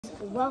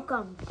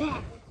welcome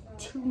back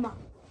to my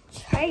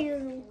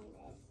channel.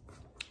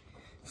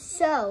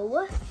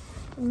 So,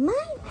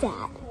 my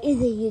dad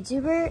is a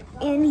YouTuber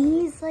and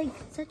he's like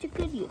such a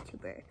good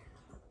YouTuber.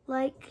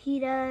 Like, he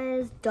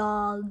does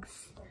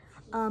dogs,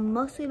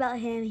 mostly about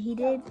him. He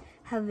did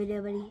have a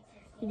video, but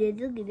he did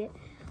delete it.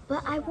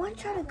 But I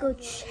want y'all to go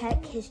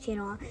check his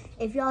channel.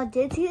 If y'all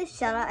did see the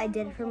shout out I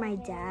did for my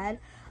dad,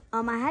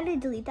 I had to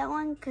delete that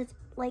one because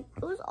like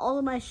it was all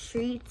of my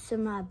streets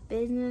and my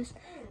business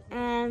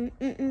and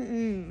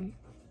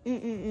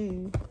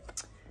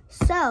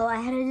So I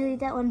had to delete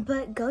that one,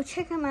 but go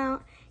check him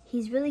out.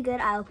 He's really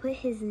good. I'll put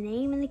his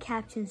name in the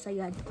caption so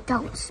y'all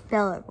don't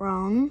spell it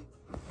wrong.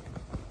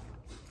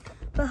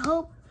 But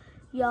hope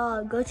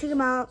y'all go check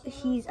him out.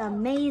 He's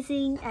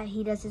amazing and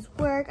he does his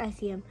work. I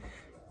see him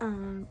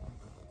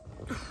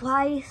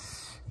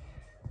twice.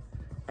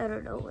 I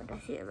don't know what I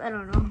see him. I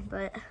don't know,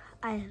 but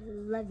I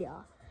love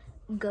y'all.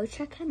 Go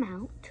check him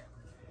out.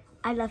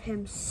 I love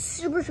him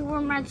super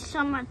much,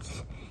 so much.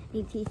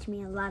 He teaches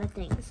me a lot of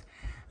things.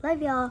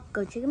 Love y'all.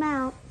 Go check him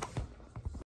out.